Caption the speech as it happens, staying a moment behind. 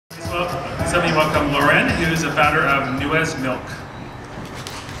please let me welcome Lauren, who is the founder of Nuez Milk.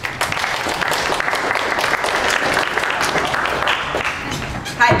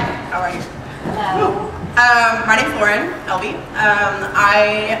 Hi, how are you? Hello. My name's Lauren, Elbe.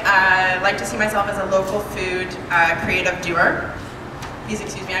 I like to see myself as a local food creative doer. Please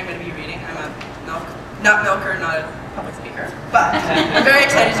excuse me, I'm going to be reading. I'm a not milker, not a public speaker, but I'm very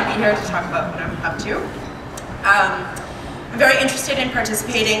excited to be here to talk about what I'm up to. I'm very interested in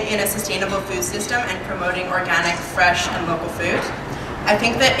participating in a sustainable food system and promoting organic, fresh, and local food. I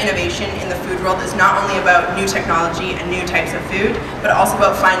think that innovation in the food world is not only about new technology and new types of food, but also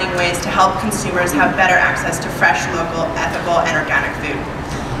about finding ways to help consumers have better access to fresh, local, ethical, and organic food.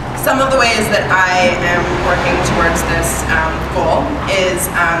 Some of the ways that I am working towards this goal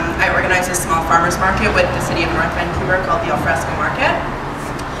is I organize a small farmers market with the city of North Vancouver called the Alfresco Market.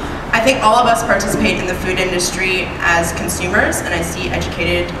 I think all of us participate in the food industry as consumers, and I see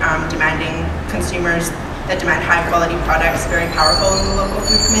educated, demanding consumers that demand high-quality products very powerful in the local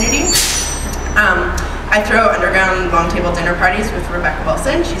food community. I throw underground long-table dinner parties with Rebecca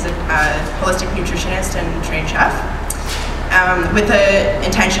Wilson. She's a holistic nutritionist and trained chef, with the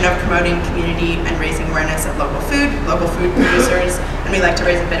intention of promoting community and raising awareness of local food producers, and we like to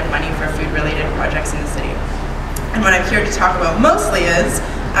raise a bit of money for food-related projects in the city. And what I'm here to talk about mostly is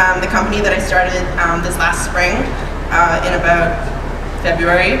the company that I started this last spring in about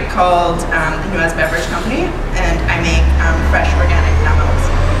February called the Nuez Beverage Co, and I make fresh organic nut milks.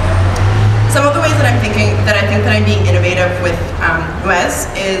 Some of the ways that I think that I'm being innovative with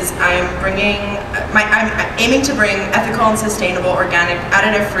Nuez is I'm aiming to bring ethical and sustainable, organic,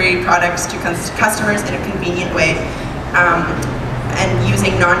 additive-free products to customers in a convenient way, and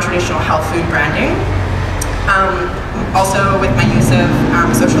using non-traditional health food branding. Also with my use of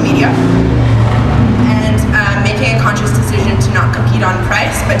social media, and making a conscious decision to not compete on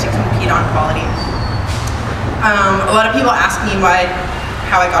price, but to compete on quality. A lot of people ask me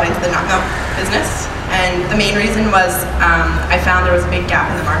how I got into the nut milk business, and the main reason was I found there was a big gap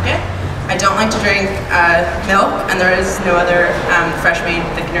in the market. I don't like to drink milk, and there is no other fresh-made,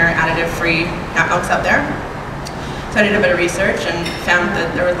 thickener, additive-free nut milks out there. So I did a bit of research and found that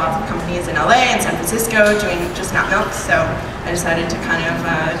there were lots of companies in LA and San Francisco doing just nut milk, so I decided to kind of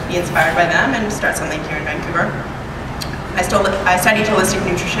be inspired by them and start something here in Vancouver. I studied holistic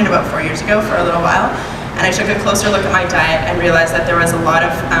nutrition about 4 years ago for a little while, and I took a closer look at my diet and realized that there was a lot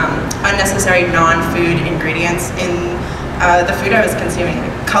of unnecessary non-food ingredients in the food I was consuming,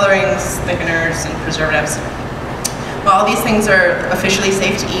 like colorings, thickeners, and preservatives. While all these things are officially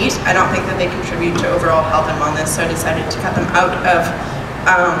safe to eat, I don't think that they contribute to overall health and wellness, so I decided to cut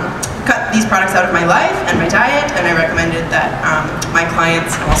these products out of my life and my diet, and I recommended that my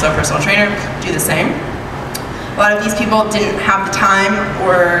clients, I'm also a personal trainer, do the same. A lot of these people didn't have the time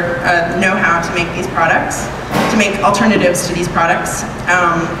or know-how to make these products, to make alternatives to these products.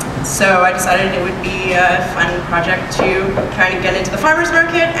 So I decided it would be a fun project to try and get into the farmers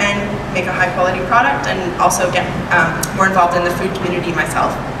market and make a high-quality product, and also get more involved in the food community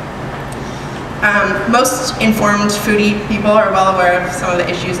myself. Most informed foodie people are well aware of some of the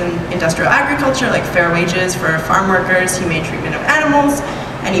issues in industrial agriculture, like fair wages for farm workers, humane treatment of animals,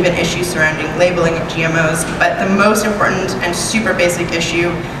 and even issues surrounding labeling of GMOs. But the most important and super basic issue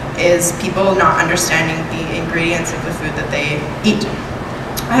is people not understanding the ingredients of the food that they eat.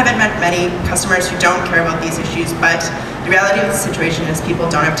 I haven't met many customers who don't care about these issues, but the reality of the situation is people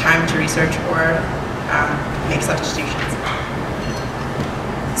don't have time to research or make substitutions.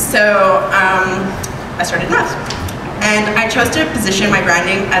 So I started Nuez. And I chose to position my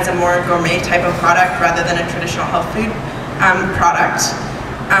branding as a more gourmet type of product rather than a traditional health food product.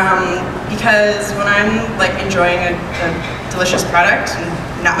 Because when I'm enjoying a delicious product,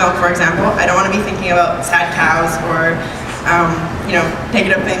 nut milk for example, I don't want to be thinking about sad cows or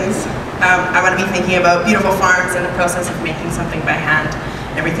negative things. I want to be thinking about beautiful farms and the process of making something by hand,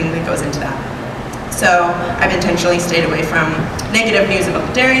 and everything that goes into that. So I've intentionally stayed away from negative news about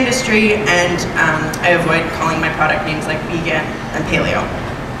the dairy industry, and I avoid calling my product names like vegan and paleo.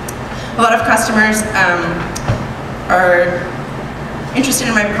 A lot of customers are interested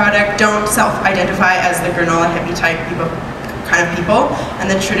in my product, don't self-identify as the granola hippie type kind of people, and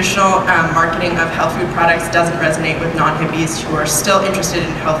the traditional marketing of health food products doesn't resonate with non-hippies who are still interested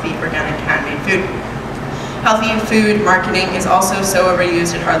in healthy, organic, handmade food. Healthy food marketing is also so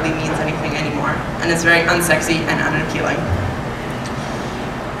overused it hardly means anything anymore, and it's very unsexy and unappealing.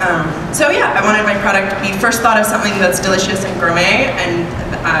 So yeah, I wanted my product to be first thought of something that's delicious and gourmet, and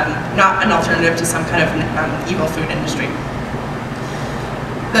not an alternative to some kind of evil food industry.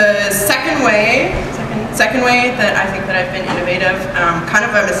 The second way that I think that I've been innovative, kind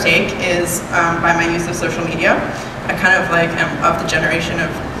of a mistake, is by my use of social media. I kind of like am of the generation of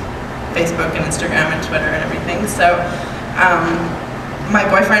Facebook and Instagram and Twitter and everything. So my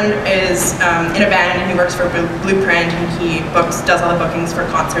boyfriend is in a band and he works for Blueprint, and he does all the bookings for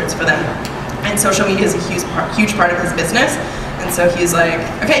concerts for them. And social media is a huge part of his business. And so he's like,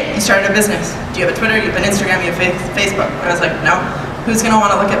 okay, you started a business. Do you have a Twitter? You have an Instagram? You have Facebook? And I was like, no. Who's gonna want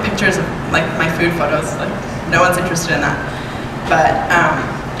to look at pictures of like my food photos? Like, no one's interested in that. But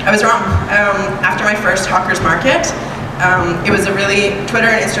I was wrong. After my first Hawker's Market, Twitter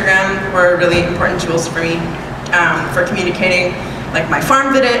and Instagram were really important tools for me for communicating like my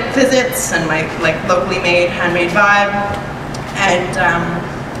farm visits and my like locally made, handmade vibe. And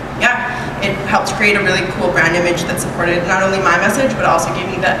yeah, it helped create a really cool brand image that supported not only my message, but also gave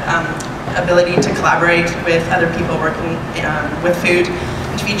me the ability to collaborate with other people working with food,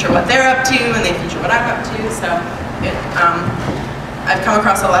 and to feature what they're up to, and they feature what I'm up to. So I've come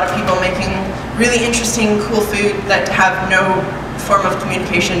across a lot of people making really interesting, cool food that have no form of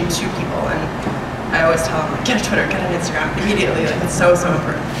communication to people, and I always tell them, like, get a Twitter, get an Instagram immediately. Like, it's so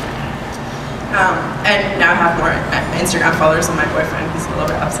important. And now I have more Instagram followers than my boyfriend. He's a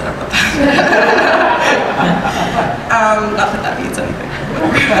little bit upset about that. Not that that means anything.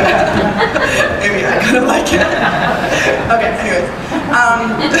 Maybe I kind of like it. Okay, anyways.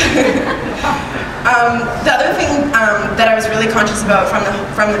 The other thing that I was really conscious about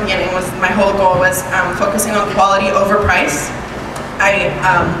from the beginning was my whole goal was focusing on quality over price.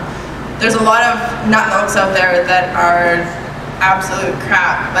 There's a lot of nut milks out there that are absolute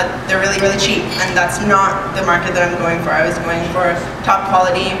crap, but they're really, really cheap, and that's not the market that I'm going for. I was going for top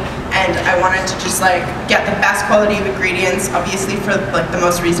quality, and I wanted to just like get the best quality of ingredients, obviously for like the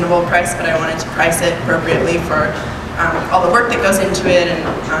most reasonable price, but I wanted to price it appropriately for all the work that goes into it and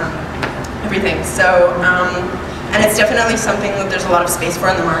everything. So, and it's definitely something that there's a lot of space for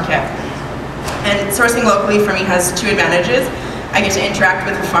in the market. And sourcing locally for me has two advantages. I get to interact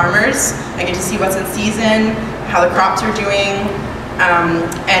with the farmers, I get to see what's in season, how the crops are doing,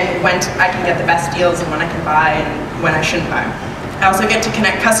 and when I can get the best deals and when I can buy and when I shouldn't buy. I also get to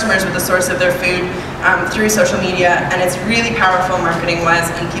connect customers with the source of their food through social media, and it's really powerful marketing-wise,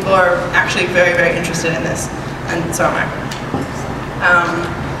 and people are actually very, very interested in this, and so am I.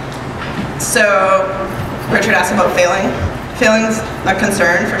 So Richard asked about failing. Failing's a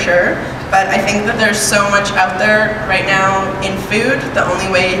concern for sure, but I think that there's so much out there right now in food. The only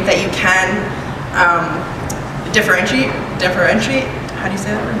way that you can differentiate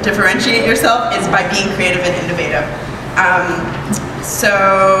yourself is by being creative and innovative.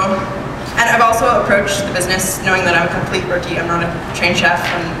 And I've also approached the business knowing that I'm a complete rookie. I'm not a trained chef,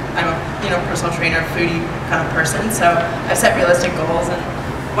 and I'm a personal trainer, foodie kind of person. So I've set realistic goals, and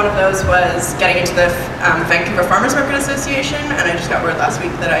one of those was getting into the Vancouver Farmers Market Association, and I just got word last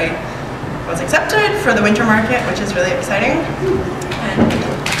week that I was accepted for the winter market, which is really exciting.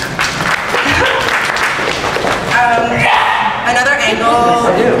 Another angle.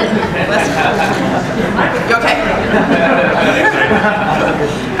 You okay?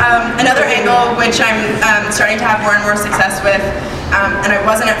 Another angle which I'm starting to have more and more success with, and I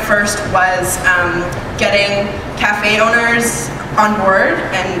wasn't at first, was getting cafe owners on board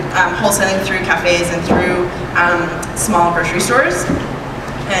and wholesaling through cafes and through small grocery stores.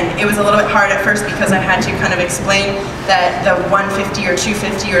 And it was a little bit hard at first because I had to kind of explain that the $1.50 or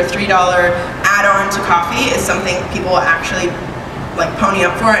 $2.50 or $3 add-on to coffee is something people will actually like pony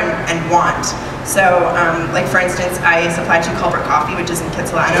up for and want. So like for instance, I supply to Culver Coffee, which is in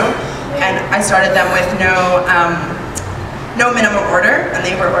Kitsilano, and I started them with no minimum order, and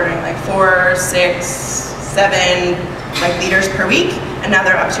they were ordering like 4, 6, 7 like liters per week, and now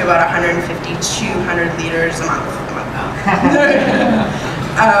they're up to about 150, 200 liters a month.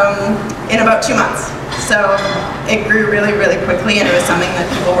 In about 2 months. So it grew really, really quickly, and it was something that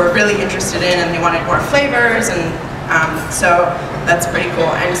people were really interested in, and they wanted more flavors, and so that's pretty cool.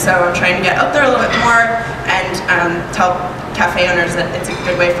 And so I'm trying to get out there a little bit more and tell cafe owners that it's a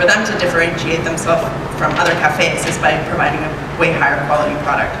good way for them to differentiate themselves from other cafes is by providing a way higher quality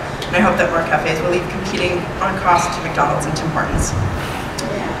product. And I hope that more cafes will leave competing on cost to McDonald's and Tim Hortons.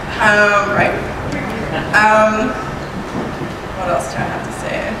 Right. What else do I have to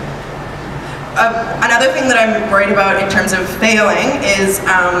say? Another thing that I'm worried about in terms of failing is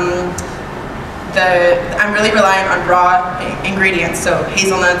I'm really reliant on raw ingredients, so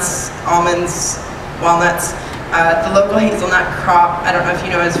hazelnuts, almonds, walnuts. The local hazelnut crop, I don't know if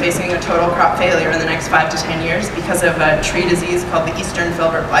you know, is facing a total crop failure in the next 5 to 10 years because of a tree disease called the Eastern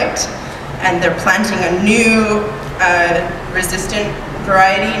Filbert blight. And they're planting a new resistant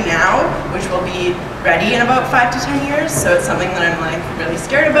variety now, which will be ready in about 5 to 10 years. So it's something that I'm like really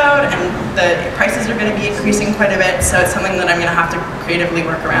scared about, and the prices are going to be increasing quite a bit. So it's something that I'm going to have to creatively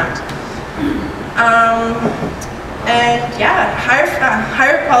work around. And yeah,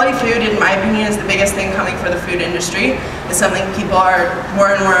 higher quality food, in my opinion, is the biggest thing coming for the food industry. It's something people are more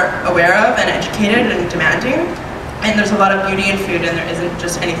and more aware of and educated and demanding. And there's a lot of beauty in food, and there isn't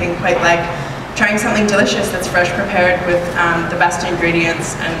just anything quite like trying something delicious that's fresh prepared with the best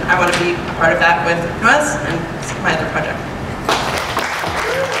ingredients. And I want to be a part of that with Nuez and my other project.